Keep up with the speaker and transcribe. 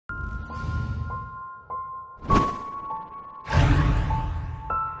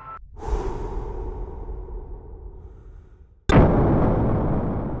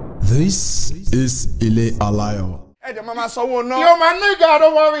This is Ile Alayo. Hey, the mama so no. Yo, my nigga,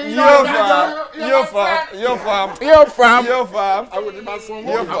 don't worry. Yo, fam. I would my son.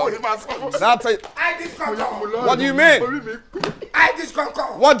 That's it. I disconcord. What do you mean? I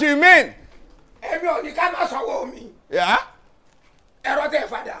disconcord. What do you mean? Everyone, you can't show me. Yeah? Erote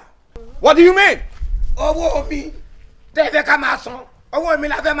father. What do you mean? Owo mi. Te fe ka ma son. Owo mi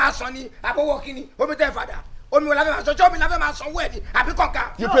la fe ma son ni. Abowo kini. Omi te father. Omi la fe ma son. Omi la fe ma son we ni. Abi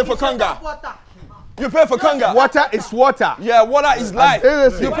konga. You pay for conga. You pay for conga. Water is water. Yeah, water is life.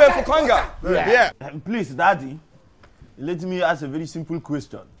 You pay for conga. Yeah. Please, Daddy, let me ask a very simple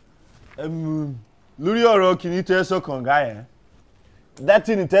question. Lórí ọ̀rọ̀ kìíní tẹ́ sọ kànga yẹn. That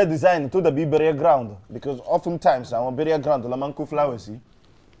thing is designed to be burial ground because oftentimes our burial ground la man kó flowers sí.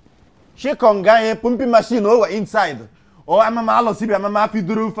 Ṣé kànga yẹn pumping machine ó wà inside? Or I'm a lọ síbi I'm a fi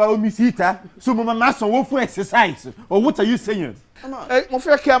dúró fa omi síta. So mo máa sanwó fún exercise. Or what are you saying? Mo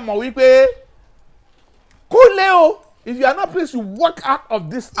fẹ́ kí a mọ̀ wípé Kúnlé, if you are not pleased to walk out of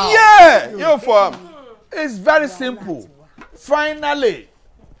this house. Yeah, yo, fam. It's very simple. Finally,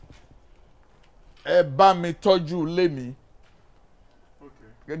 ẹ bá mi tọ́jú ilé mi.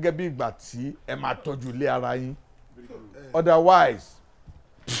 Gẹ́gẹ́ bí ìgbà tí ẹ máa tọ́jú ilé ara yín. Otherwise,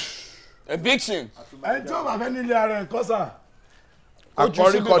 Eviction. Ẹ jọ́ bàbá nílé ara ẹ̀ kọ́ sà.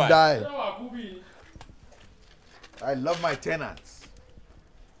 àkọ́ríkọ́ die. I love my tenants.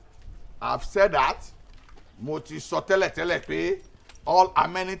 I've said that. Mo ti sọ tẹ́lẹ̀ pé all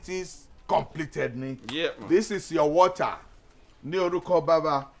amenities completed ni. Yeah. This is your water. Ní orúkọ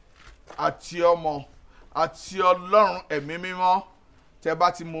Baba àti Ọmọ àti Ọlọ́run ẹ̀mí mímọ́. Tẹ́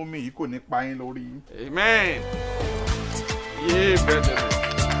bá ti mu mi yìí kò ní pa yín lórí. Amen. Yeah, better.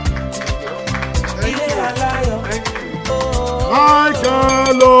 Ile Alayo.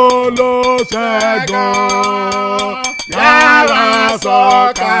 Michael Olóṣègùn yára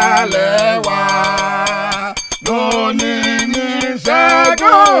sọ̀kalẹ̀ wá lónìí ní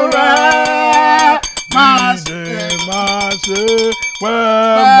ṣẹ́gun rẹ̀ má ṣe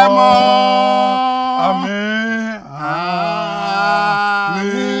pẹ́ mọ́ àmín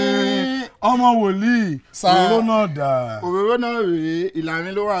ọmọ wòlíì òróró náà dà. Òróró náà rèé, ìlànà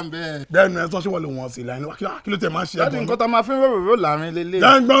ló wà ń bẹ́ẹ̀. dẹ́nu ẹ̀ tán ṣé wọ́n lè wọ̀n sí ìlànà kí ló tẹ̀ máa ṣe Láti nǹkan tá a máa fi ń ròrò láàrin lélẹ̀.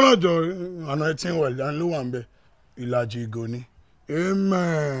 jẹ́ ń gbọ́ràn jọ àná ẹ̀ tí ń wọ̀ ìlànà ló wà ń bẹ̀ ìlàjì ìgò ni.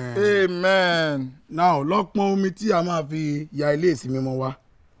 Amen. Amen. Now lọ́pọ̀n omi tí a máa fi ya ilé ìsinmi mọ́ wa.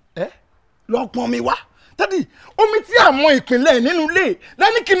 Lọ́pọ̀n mi wá. Dádì, omi tí àwọn ìpínlẹ̀ nínú ilé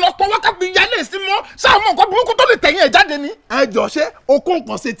lẹ́ni kí n lọ pọn wákàtí ìyálé ìsinmi ṣáà mọ nǹkan burúkú tó lè tẹ̀yìn ẹ̀ jáde ni. Ẹ jọ ṣé okó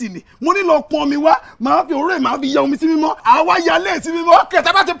nǹkan sétí ni mo ní lọ́pọ̀n mi wá máa fi òróró máa fi ya omi sí mímọ́ àwa ya ilé ìsinmi mọ́. Ókè tá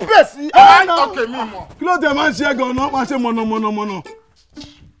a bá ti pè sí ọkè mi mọ̀. Kí ló tẹ máa ń ṣe é gan-an máa ṣe mọ̀nàmọ́nà.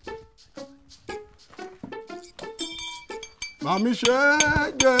 Màmí ṣe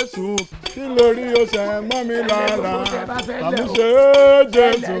Jésù kí lórí ọ̀sẹ̀ mọ́ mi lára. Màmí ṣe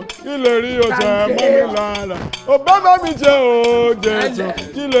Jésù kí lórí ọ̀sẹ̀ mọ́ mi lára. Ó bá mi jẹ́ o Jésù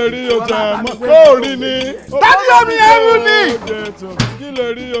kí lórí ọ̀sẹ̀ mọ́ lórí ni. Dádì omi ẹrú ni. Jésù kí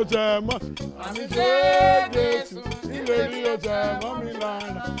lórí ọ̀sẹ̀ mọ́. Màmí ṣe Jésù kí lórí ọ̀sẹ̀ mọ́ mi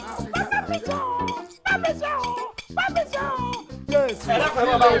lára.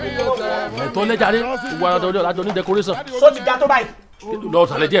 Ẹ̀tọ́ lẹ́jàre gbogbo ara dọ́jọ́ lájọ ní decoration. So ti ga tó báyìí. Lọ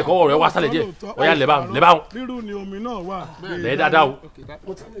sàlẹ̀ díẹ̀ kọ́wọ́ rẹ̀ wá sàlẹ̀ díẹ̀ ọ̀yà lẹ́bà wọn. Rírú ni omi náà wà. Lẹ́ dáadáa o.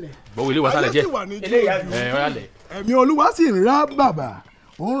 Gbogbo ilé wa sàlẹ̀ díẹ̀. Ọ̀yà lẹ̀. Ẹ̀mí Olúwa sì ń rá bàbà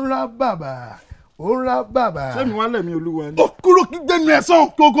ó ń rá bàbà ó ń rá bàbà. Sẹ́mi wá lẹ̀mí Olúwa ni. Ó kúrò kí gbẹnu ẹ̀sán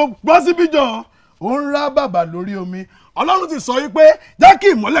kókó gbọ́ síbí jọ ó ń rá bàbà lórí omi. Ọlọ́run ti sọ yìí pé jẹ́ kí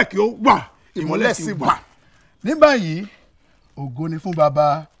ìmọ́lẹ̀ kí ó wà ìmọ́lẹ̀ sì wà. Ní báyìí ògo ni fún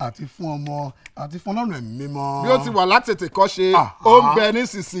Baba àti fún Ọmọ àti fún Ọlọ́run ẹ̀mí mímọ́. Bí ó ti wà látètè kọ́ ṣe ó ń bẹ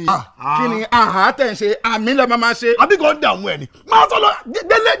nísinsìnyí kí ni tẹ̀ ń ṣe àmì lẹ́ máa ṣe. àbí kò dààmú ẹ̀ ni máa tọ́ lọ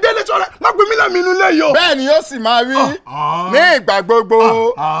délé sọ̀rọ̀ má gbé mi lẹ́mìí inú ilé yìí o. Bẹ́ẹ̀ ni yóò sì máa rí ní ìgbà gbogbo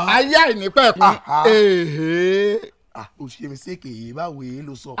ayé àìnípẹ̀kun. O ṣe mi ṣe kèé báwo èé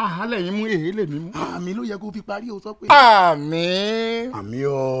ló sọ. Àhálẹ̀ yín mú èé lè mí mú. Àmì ló yẹ kó fi parí o sọ pé. Àmín. Àmì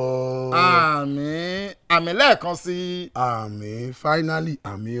o. Àmín. Àmín lẹ́ẹ̀kan sí. Àmì finally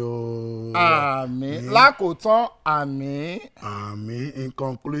àmì o. Àmín lákòótán àmín. Àmì in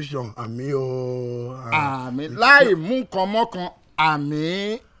conclusion àmì o. Àmín láì mú nǹkan mọ́kan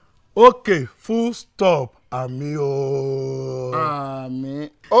àmín. Okay, full stop àmì o. Àmín.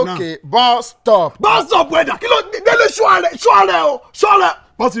 Okay, bus stop. Bus stop wẹ̀dà kí ló délé ṣọ́ọ̀rẹ́ o ṣọ́ọ̀rẹ́.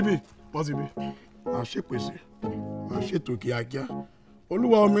 Possible. Màá ṣèpèsè màá ṣètò kíákíá.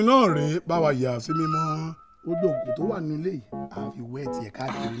 Olúwa omi náà rèé bá wa yà sí mímọ́ ojú òkú tó wà nínú ilé yìí àfi wẹ́ẹ̀tì ẹ̀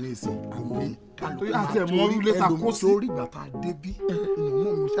káàkiri ní ìsìn àgbẹ̀ kálukú àti ẹ̀mọ́ orílẹ̀ ta kó sí. torí ìgbà tá a débí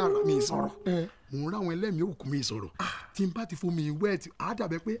ìnáwó mi ṣàrà mi sọ̀rọ̀ mò ń ráwọn ẹlẹ́mìí òkú mi sọ̀rọ̀ tí n bá ti fún mi wẹ́ẹ̀tì á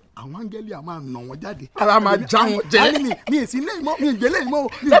dàbẹ́ pé àwọn áńgẹ́lì á máa nà wọ́n jáde. ara máa já wọn jẹ. mi ì sí ilé ìmọ̀ mi ì gbélé ìmọ̀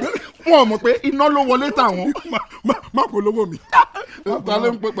wọn mọ̀ pé iná ló wọlé tàwọn. má polówó mi. ta ló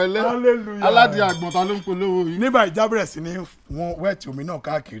ń pe pẹ̀lẹ́ aládìí àgbọ̀n ta ló ń polówó yìí. nígbà ìjà bẹ̀rẹ̀ sí ní wọn wẹ́ẹ̀tì omi náà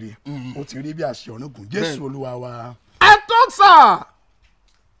káàkiri ó ti rí bí àṣẹ ọ̀nùgùn Jésù Olúwa wa. ẹ tó sà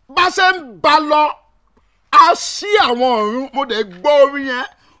bá ṣe ń ba lọ a ṣí àwọn ọ̀run mo dẹ̀ gbọ́ orí yẹn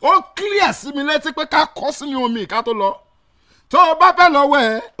ó clear sí mi létí pé ká kọ́ sínú omi ká tó lọ tó o bá fẹ́ lọ wẹ̀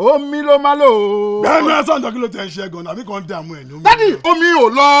omi ló máa lò ó. bẹ́ẹ̀ni ẹ sọ̀tọ̀ kí ló tẹ̀ ń ṣe gan-an àbí kan dààmú ẹ̀ ní omi. dádì omi ò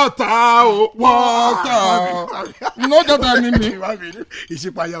lọ ta o wọ́ọ̀tà lọ́jọ́ta ni mi.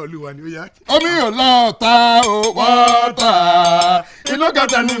 ìṣípayá Olúwa ni ó yá. omi ò lọ ta o wọ́ọ̀tà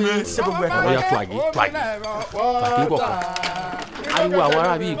ìlọ́jọ́ta ni mi. ṣé gbogbo ẹ̀ka lọ́yà flagi kọ̀ọ̀kan ariwo àwọn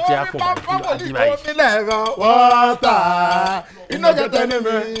ará bíi jẹ́ àpò àti báyìí. omi lẹ́rọ wọ́ọ̀tà ìlọ́jọ́ta ni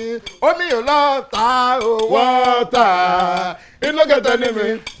mi. omi ò lọ ta o wọ́ọ̀tà ìlọ́jọ́ta ni mi.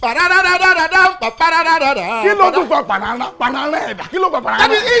 kí ló tún pa pàrànà ẹ̀dá kí ló pa pàrànà.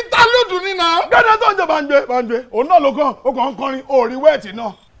 ẹni ìtàlódù nínú. gbẹ́dẹ́ tó ń jẹ́ bàǹgbé òun náà ló kàn ó kàn ń kọrin òòrí wẹ́ẹ̀tì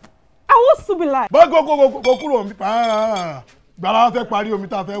náà. àwọn subila. bọ́ọ̀ kó kúrò omi gbàrà fẹ́ parí omi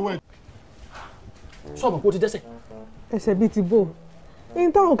tá a fẹ́ wẹ̀. sọ́ọ̀bù kó ti dẹ́sẹ̀. ẹsẹ̀ bíi ti bò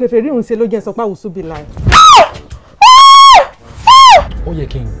ní táwọn kẹfẹ́ rí òun ṣe ló jẹ́ sọ pé àwọn subila. ó yẹ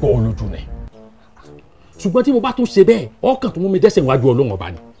kí n gbọ́ ọ lójú ni ṣùgbọ́n tí mo bá tún ṣe bẹ́ẹ̀ ọkàn tó mú mi dẹ́sẹ̀ wájú Ọlọ́run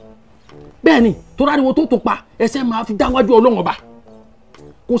Ọba ni bẹ́ẹ̀ ni tó ráriwo tó pa ẹsẹ̀ máa fi dá wájú Ọlọ́run Ọba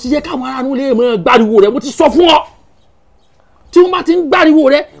kò sì yẹ káwọn aráàlú lè mọ gbáriwo rẹ mo ti sọ fún ọ tí wọ́n bá ti ń gbáriwo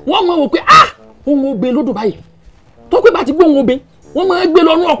rẹ wọ́n mọ̀ wò pé ohun obìnrin ló dùn báyìí tó pé bá ti gbé ohun obìnrin wọ́n máa gbé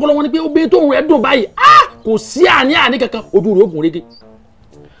lọ́nú ọpọlọ wọn ni pé obìnrin tóun rẹ̀ dùn báyìí kò sí àní kankan ojú rẹ̀ ó gún régé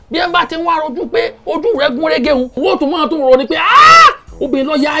bí ẹ bá ti ń wá rojú pé ojú rẹ̀ gún régé òun wọ́n tún máa tún rọ ni pé obìnrin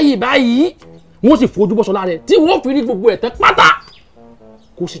lọ yáàyè báyìí wọ́n sì fojú bọ́ sọ́lá rẹ̀ tí wọ́n fi rí gbogbo ẹ̀ tán pátá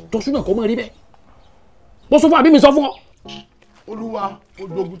kò sì tọ́sùn náà kọ́ mọ́ rí bẹ́ẹ̀ bó sọ fún àbí mi sọ fún ọ. Olúwa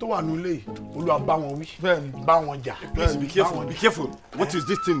ogun tó wà nílé Olúwa bá wọn wí bá wọn jà. Please be careful, be careful. What is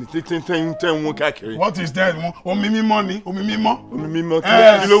this thing wọn káàkiri. What is that omi mímọ́ ni omi mímọ́. omi mímọ́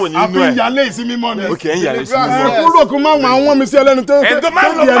kí ló wò ní inú ẹ̀. àfi ìyálé ìsí mímọ́ ni. ok ń yàrá ìsí mímọ́. kúrò kó máa wọn mi sí ẹlẹ́nu tó ń tẹ́ ẹ̀dọ́ máa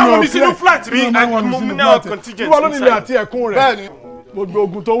ń lọ bá wọn mi sínú flat mi and mo náà contingent. Olúwa ló nílé àti ẹ̀kún rẹ̀. gbogbo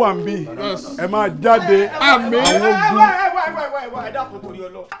ogun tó wà ń bí ẹ máa jáde àmín àwọn ogun.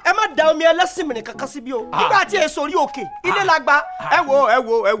 ẹ má da omi ẹlẹ́sìn mìíràn kankan síbí o nígbà tí èso orí òkè ilé la gba ẹ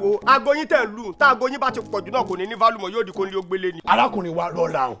wo agoyin tẹ̀ lù tá agoyin bá ti pọ̀jù náà kò ní ní válùmọ̀ yóò di kó ní ó gbélé ni. arákùnrin wa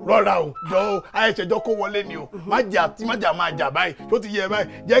rọra o jọ o ayẹsẹjọ kó wọlé ni o má jà máa jà báyìí tó ti yẹ báyìí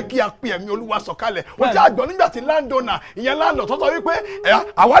jẹ́ kí a pe ẹ̀mí Olúwa sọ̀kalẹ̀ o jẹ́ àgbọn nígbà tí landowner ìyẹn landlord tó sọ wípé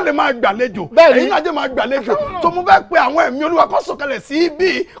àwa lè máa gbàlejò ẹ̀yin náà jẹ́ máa gbàlejò tó mú fẹ́ pe àwọn ẹ̀mí Olúwa kó sọ̀kalẹ̀ sí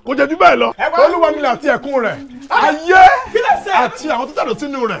ibi kò jẹ́ jù bẹ́ẹ̀ lọ Olúwa nílẹ̀ àti ẹ̀kún rẹ̀ ayé àti àwọn tó tẹ̀dọ̀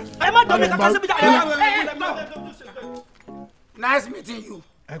sínú rẹ̀. ẹ má dọ̀bẹ̀ kankan síbi jà. Nice meeting you.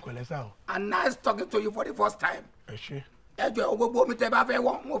 ẹ pẹ̀lẹ́ sá o. And nice talking to you for the first time. ẹ ṣé. ẹ jọ gbogbo omi tẹ bá fẹ́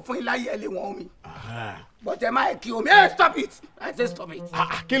wọ́n mo fún yín láyé ẹ lè wọ́n omi. but ẹ má kí omi stop it I say stop it.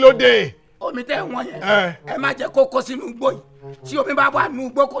 kí ló dé. omi tẹ wọ́n yẹn ẹ má jẹ́ kó kó sínú igbó yìí tí omi bá wà nínú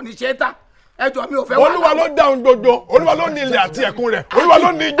igbó kò ní ṣe é tà ẹ jọ mi ò fẹ́ wà. Olúwa ló dáhùn gbogbo Olúwa ló ní ilẹ̀ àti ẹ̀kún rẹ̀ Olúwa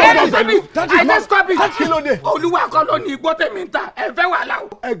ló ní ìjọba pẹ̀lú. I say stop it. kí ló dé. Olúwa kọ́ ló ní igbó tèmi ń ta ẹ fẹ́ wàhálà o.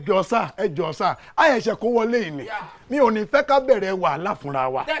 ẹ jọ sá àyẹ̀ṣẹ̀ kó wọlé yìí ni mi ò ní fẹ́ ká bẹ̀rẹ̀ wàhálà fúnra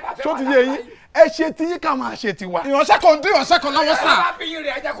wa tó ti yé yín ẹ ṣe tí yín ká máa ṣe tiwa. ìránṣẹ́ kan dín ìránṣẹ́ kan lọ́wọ́ sá. ẹ bá fi yín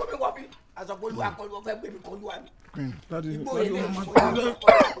rẹ̀ ẹ jẹ́ kó mi wọ̀ bí. àṣọpọ̀ Olúwa kọ́ ló fẹ́ gbé mi kọ́ Olúwa mi.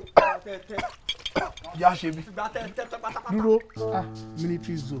 yá ṣe bí dúró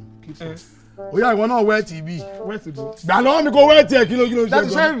military zone oya ìwọ náà wẹ́ẹ̀tì bí gbà lọ́wọ́ mi kó wẹ́ẹ̀tì ẹ̀ kí ló ṣe. that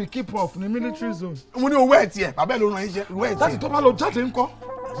is why we keep off ní military zone. mo ní o wẹ́ẹ̀tì ẹ̀ bàbá ẹ̀ ló ràn yín jẹ́ wẹ́ẹ̀tì ẹ̀. láti tó bá lọ jáde ńkọ́.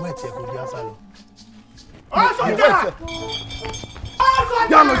 wẹ́ẹ̀tì ẹ̀ kò bí àṣà lọ.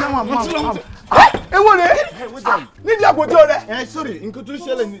 yálò jáwọn àmọ́ ewo re nídìí àpótí ọ̀rẹ́. sorry nǹkan tó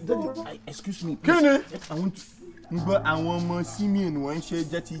ṣẹlẹ̀ ní excuse me. kí ni. àwọn ọmọ Simeon wọ́n ń ṣe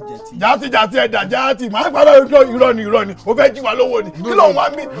jẹ́tìjẹ́tì. jàtìjàtì ẹ̀dà jàtì máa ń padà irọ́ ni o fẹ́ jí wa lówó ni kí ló ń wá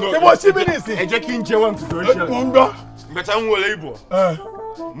mí ṣé mo ṣí mí nìsín. ẹ jẹ́ kí n jẹ́ wọn tó ṣe. mo ń gbọ́. bẹ̀tẹ̀ ń wọlé ìbọ̀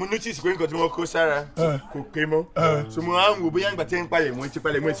mo notice pé nǹkan tí wọ́n kó sára kò pé mọ́ so mo á ń wo bóyá nígbà tí ń palẹ̀ mọ́ ti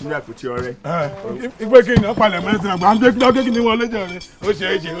palẹ̀ mọ́ ìsinmi àpótí ọrẹ. ìgbé kí ni palẹ̀ mọ́ ìsinmi àgbà ń gbé kílọ̀ kí ni wọ́n lẹ́jọ́ rẹ ó ṣe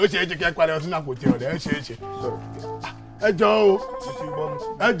é ṣe kí ẹ palẹ̀ ọtí àpótí ọrẹ ẹ ṣe é ṣe. ẹ jọ̀ọ́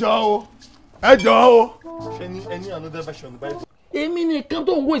o. ṣe ní any another version Bible. èmi nìkan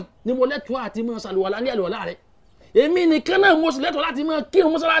tó ń wò ni mo lẹ́tọ̀ọ́ àti máa ṣàlùwàlá ní àlùwàlá rẹ̀ èmi nìkan náà mo sì lẹ́tọ̀ọ́ láti máa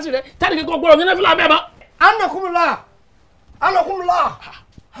kírun mọ́sálásí rẹ̀ tẹ́lẹ̀ kíkọ́ gbọ́dọ̀ ní nẹ́fìlà bẹ́ẹ̀ mọ́.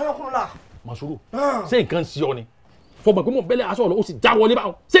 anakunla. Masuru ṣé nǹkan sí ọ ni fọmọ pé mo bẹ́lẹ̀ aṣọ ọ̀nà ó sì já wọlé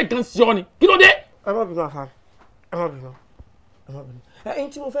báwọn ṣé nǹkan sí ọ ni kí ló dé. ẹ má bínú àfa ẹ má bínú. ẹyin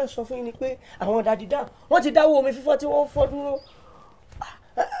tí mo fẹ́ sọ fún yín ni pé àwọn dàdí dá wọ́n ti dáwọ́ omi fífọ́ tí wọ́n fọ́ dúró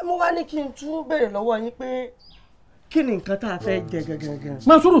mo wá ní kí n tún béèrè lọ́wọ́ yín pé kí ni nǹkan tá a fẹ́ jẹ gẹ́gẹ́.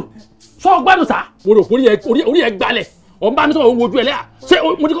 Masuru sọ gbádùn sá mo rò orí ẹ gbalẹ̀ ọ̀n bá mi sọ̀rọ̀ wojú ẹ lẹ́yà ṣé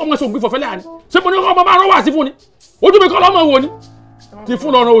mo ní kọ́ ọmọ ṣògbìn fọ̀fẹ́ lẹ́yà ni ṣé mo ní kọ́ ọmọ bá rọ́ wá sí fún ni ojú mi kọ́ lọ́mọ wò ni ti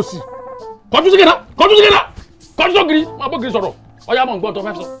fún lọ́rọ̀ òsì kọjú sí kẹ́nà kọjú sógiri máa bó giri sọ̀rọ̀ ọ̀yá mọ̀ ń gbọ́ tó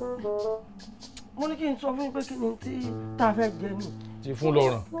fẹ́ sọ. mo ní kí n sọ fún yín pé kí ni tí tá a fẹ́ jẹ ni. ti fún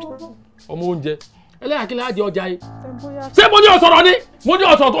lọ́rọ̀ ọmọ oúnjẹ ẹlẹ́yà kí lè á jẹ ọjà yìí ṣé mo ní ọ̀sọ̀rọ̀ ni mo ní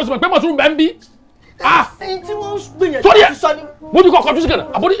ọ̀sọ̀rọ̀ tó sì mọ̀ pé Masuru bẹ́ẹ̀ ń bí. ẹyin tí wọ́n gbìyànjú láti sọ ni. mo ní kọ́ kọjú sí kẹ́nà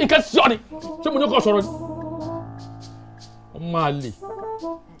àbórí nǹkan sí ọ ni ṣé mo ní kọ́ sọ̀rọ̀ ni. ọmọ àlè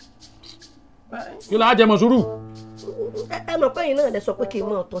kí lè á jẹ Masuru. ẹ mọ̀ pé yín náà lẹ sọ pé kí n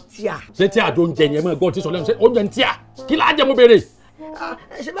mọ̀ ọ̀tọ̀ tíà. ṣé tíà tó ń jẹ yẹn mọ̀ gbọ́ tí sọ lẹ́nu ṣé oúnjẹ ń tíà kí lè á jẹ mo béèrè.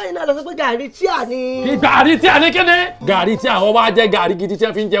 ṣé báyìí náà lọ sọ pé gàrí tíà ni. kí gàrí tíà ní kíni. gàrí tíà wọn wá jẹ gàrí gidi tí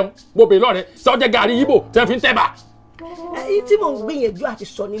wọn fi ń jẹun mo béèrè lọ́rẹ̀ sọ jẹ gàrí Ìgbò tí wọn fi ń tẹ̀bà. èyí tí mò ń gbìyànjú àti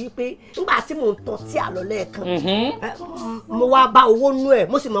sọ ni wípé nígbà tí mò ń tọ́ tíà lọ lẹ́ẹ̀kan mo wá bá owó nú ẹ̀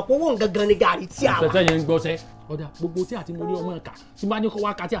mo sì mọ̀ pé owó gangan ni gàrí tíà wa. ṣẹṣẹ yẹn ń gbọ́sẹ̀ ọ̀dà gbogbo tíà tí mo ní ọmọ ẹ̀ka tí bá ní kọ́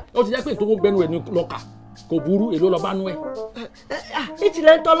wá ka tíà ó ti jẹ́ pé ìtòwó gbẹnu ẹ̀ ní lọ́ka kò burú èló lọ bá nú ẹ̀.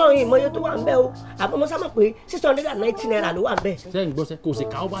 ìtìlẹ̀ ń tọ́lọ́run ìmọ̀ye tó wà ń bẹ́ o àbọ̀ mo sábà pé 690 naira ló wà ń bẹ́. sẹ́yìn gbọ́sẹ̀ kò sì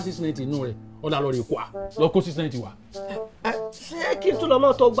ká ó bá 690 inú rẹ̀ ọ̀dà lọ rè kó a lọ kó 690 wá. ṣé kí n tún lọ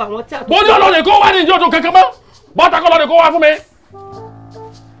mọ́ tó gba àwọn tí a tó. mo ní ọlọ́run kó wá ní ìjọ tó kankan mọ́ bọ́tà kọ́ lọ́run kó wá fún mi.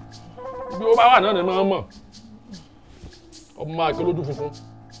 bí ó bá wà náà ni máa ń mọ̀ ọmọ máa kí olójú funfun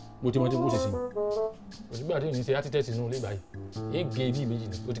mo ti mọ tí mo ṣe sí òṣìgbà tí ò ní ṣe átítẹ́sì inú ilé báyìí yéé gé bí méjì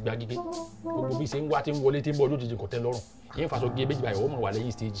náà ó ti gba gígé gbogbo bí ṣe ń wá tí ń wọlé tí ń bọ̀ lójijì kò tẹ́ lọ́rùn yéé faṣọ gé méjì báyìí ó mọ̀ wà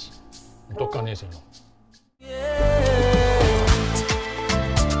lẹ́yìn stéèjì ntọ́kàn ní ẹsẹ̀ náà.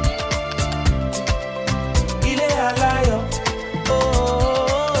 Ile Alayo,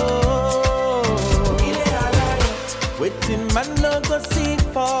 Ile Alayo. Waiting man no go see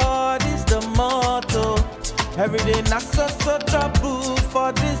for this the motto. Every day na so trouble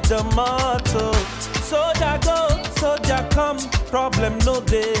for this the motto. Soldier go, soldier come, problem no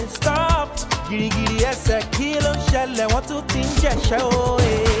dey stop. Giri ẹsẹ̀ kí ló ń ṣẹlẹ̀ wọ́n tún ti ń jẹ̀ṣẹ́ o.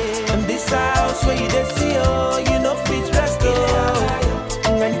 In this house where you dey see o, you no fit rest o.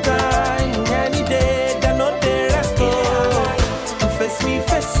 Anytime, any day, dem no dey rest o. Face me,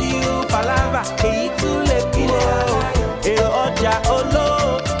 face you, palava, èyí tún lè kú o. Èrò ọjà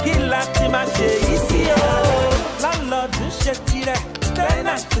olówó, kí láti máa ṣe yìí sí o. Láńlọ́ọ̀dù ṣe tirẹ̀,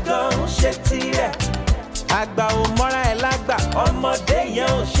 tẹ́nàtì gan ṣe tirẹ̀. Àgbà ò mọ́ra ẹ̀ lágbà, ọmọdé yẹn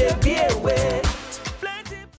ò ṣe bí